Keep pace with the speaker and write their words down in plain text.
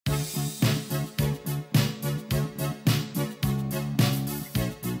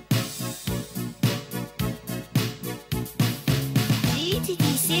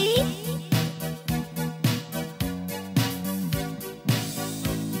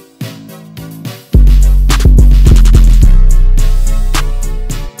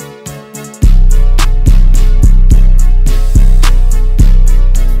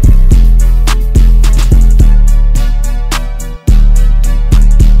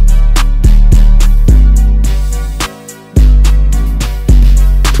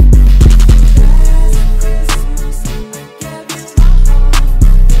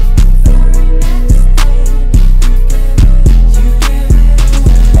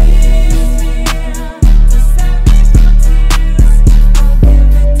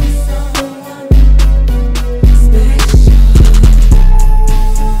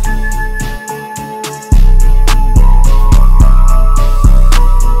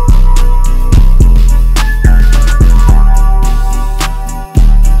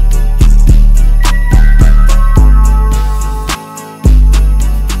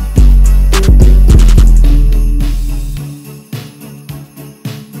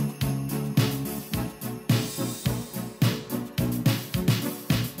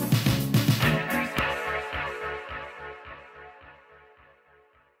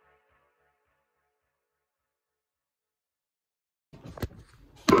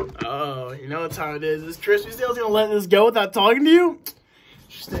Uh-oh, you know what time it is. Is Christmas still gonna let this go without talking to you?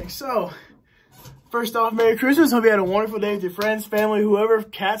 Interesting. So, first off, Merry Christmas. Hope you had a wonderful day with your friends, family, whoever,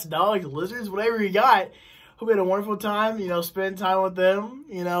 cats, dogs, lizards, whatever you got. Hope you had a wonderful time, you know, spend time with them,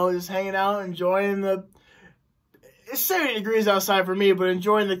 you know, just hanging out, enjoying the, it's 70 degrees outside for me, but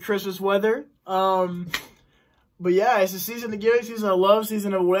enjoying the Christmas weather. But yeah, it's a season of giving, season of love,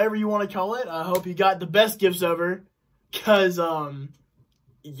 season of whatever you want to call it. I hope you got the best gifts ever, because,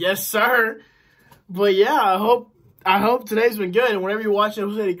 yes, sir. But yeah, I hope today's been good. And whenever you're watching, I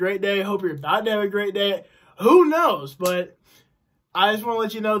hope you had a great day. I hope you're about to have a great day. Who knows? But I just want to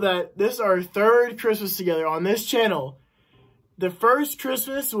let you know that this is our third Christmas together on this channel. The first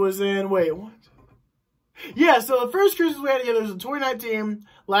Christmas was in, wait, what? Yeah, so the first Christmas we had together was in 2019,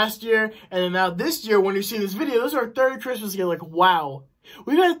 last year, and then now this year, when you're seeing this video, this is our third Christmas together. Like, wow.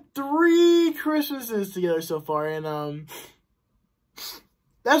 We've had 3 Christmases together so far, and,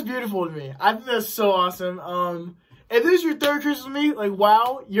 that's beautiful to me. I think that's so awesome. If this is your third Christmas with me, like,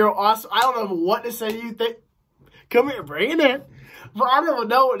 wow, you're awesome. I don't know what to say to you. Come here, bring it in. But I don't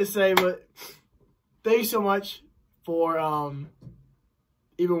know what to say, but thank you so much for,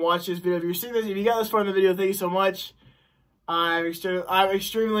 even watching this video. If you're seeing this, if you got this far in the video, thank you so much. I'm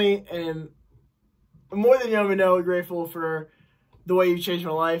extremely and more than you ever know grateful for the way you've changed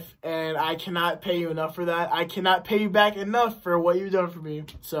my life, and I cannot pay you enough for that. I cannot pay you back enough for what you've done for me.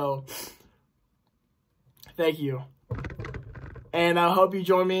 So, thank you. And I hope you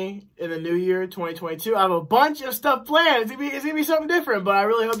join me in the new year, 2022. I have a bunch of stuff planned. It's gonna be something different, but I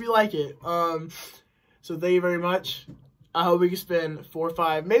really hope you like it. So thank you very much. I hope we can spend 4 or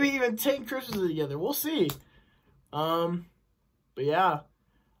 5, maybe even 10 Christmases together. We'll see. But yeah,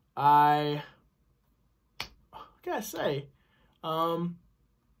 what can I say?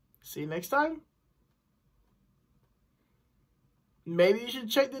 See you next time. Maybe you should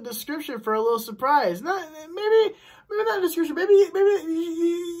check the description for a little surprise. Maybe not the description. Maybe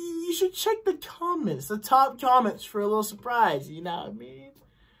you should check the comments, the top comments for a little surprise. You know what I mean?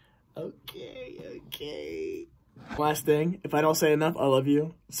 Okay. Last thing, if I don't say enough, I love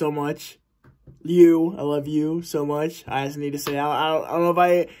you so much. I love you so much. I just need to say, I don't know if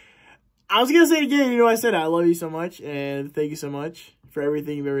I was going to say it again, you know I said it. I love you so much, and thank you so much for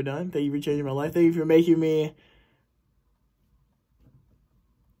everything you've ever done. Thank you for changing my life. Thank you for making me,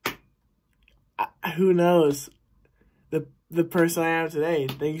 who knows, the person I am today.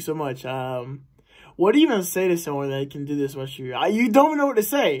 Thank you so much. What do you even say to someone that can do this much for you? You don't know what to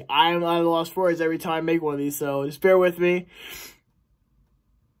say. I'm at a loss for words every time I make one of these, so just bear with me.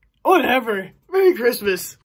 Whatever. Merry Christmas.